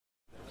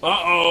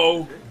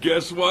Uh-oh,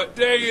 guess what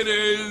day it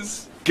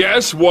is?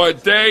 Guess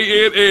what day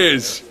it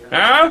is?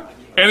 Huh?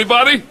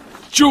 Anybody?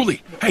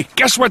 Julie, hey,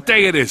 guess what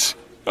day it is?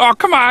 Oh,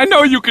 come on, I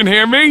know you can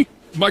hear me.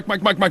 Mike.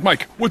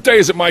 What day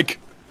is it, Mike?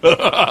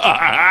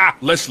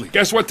 Leslie,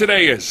 guess what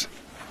today is?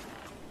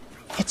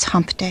 It's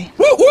hump day.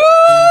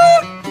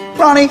 Woo-woo!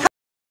 Ronnie.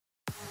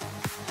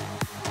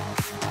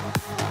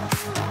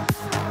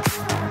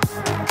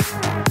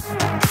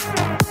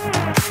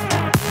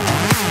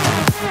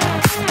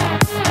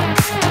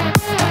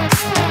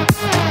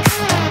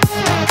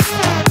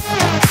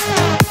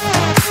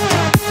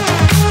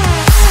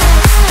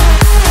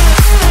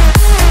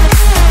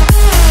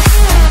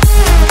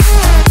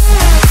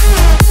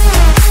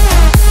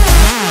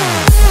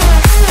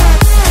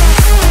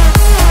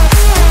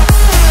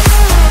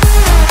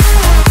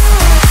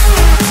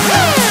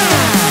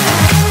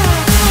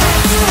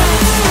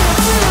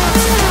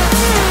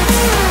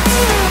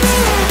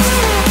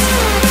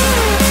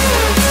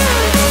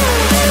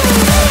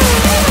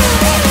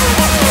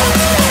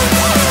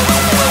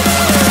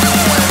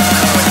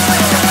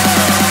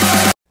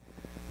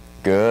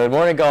 Good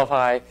morning, Gulf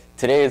High.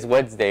 Today is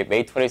Wednesday,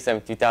 May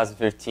 27,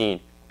 2015.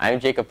 I'm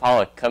Jacob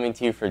Pollock, coming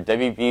to you from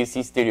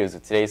WBUC Studios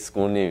with today's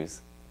school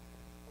news.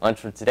 Lunch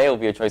for today will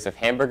be a choice of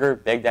hamburger,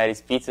 Big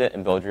Daddy's Pizza,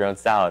 and build your own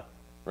salad.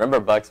 Remember,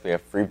 Bucks, we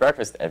have free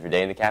breakfast every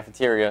day in the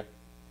cafeteria.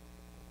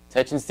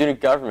 Attention student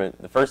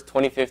government, the first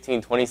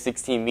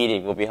 2015-2016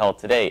 meeting will be held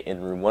today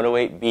in room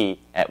 108B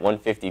at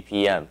 1:50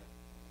 p.m.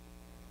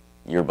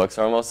 Yearbooks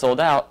are almost sold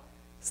out.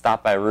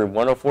 Stop by room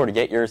 104 to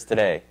get yours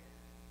today.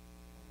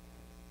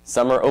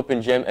 Summer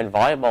open gym and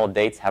volleyball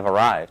dates have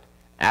arrived.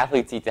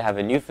 Athletes need to have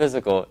a new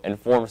physical and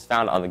forms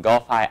found on the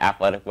Gulf High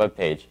Athletic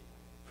webpage.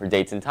 For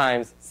dates and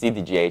times, see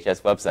the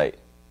GHS website.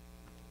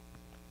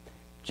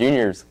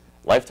 Juniors,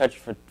 Life Touch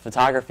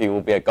Photography will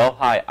be at Gulf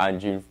High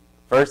on June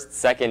 1st,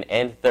 2nd,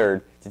 and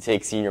 3rd to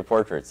take senior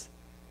portraits.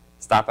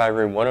 Stop by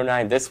room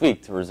 109 this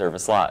week to reserve a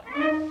slot.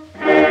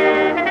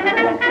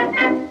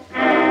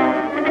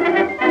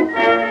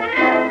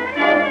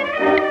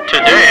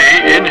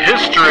 Today in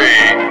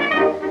history.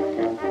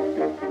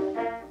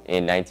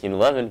 In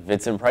 1911,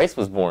 Vincent Price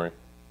was born.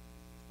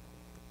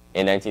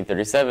 In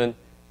 1937,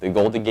 the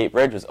Golden Gate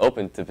Bridge was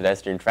opened to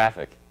pedestrian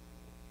traffic.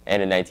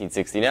 And in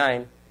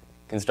 1969,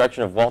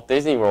 construction of Walt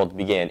Disney World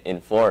began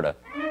in Florida.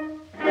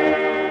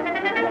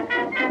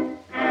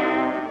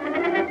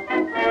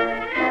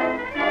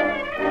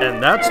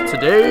 And that's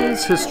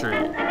today's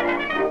history.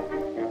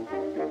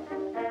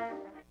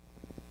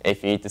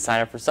 If you need to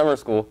sign up for summer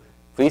school,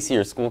 please see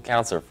your school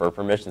counselor for a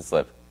permission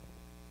slip.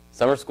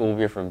 Summer school will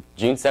be from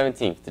June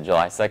 17th to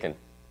July 2nd.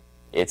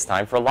 It's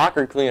time for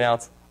locker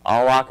cleanouts.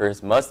 All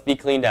lockers must be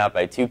cleaned out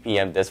by 2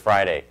 p.m. this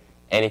Friday.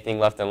 Anything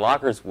left in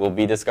lockers will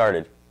be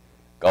discarded.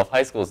 Gulf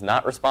High School is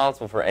not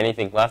responsible for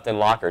anything left in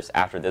lockers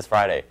after this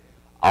Friday.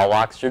 All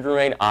locks should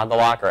remain on the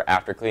locker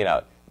after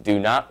cleanout. Do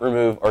not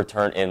remove or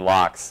turn in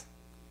locks.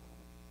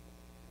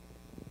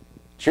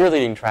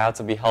 Cheerleading tryouts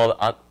will be held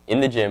in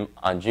the gym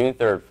on June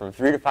 3rd from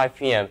 3 to 5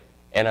 p.m.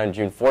 and on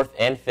June 4th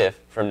and 5th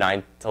from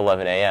 9 to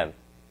 11 a.m.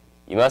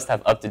 You must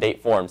have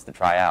up-to-date forms to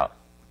try out.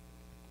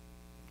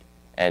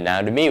 And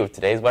now to me with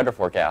today's weather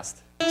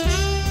forecast.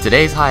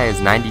 Today's high is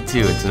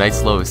 92 and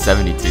tonight's low is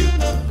 72.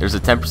 There's a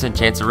 10%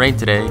 chance of rain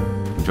today.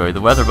 Enjoy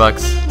the weather,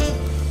 Bucks.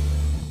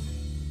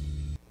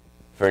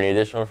 For any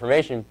additional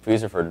information,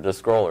 please refer to the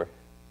scroller.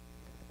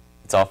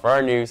 That's all for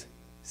our news.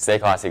 Stay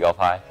classy, Gulf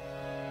High.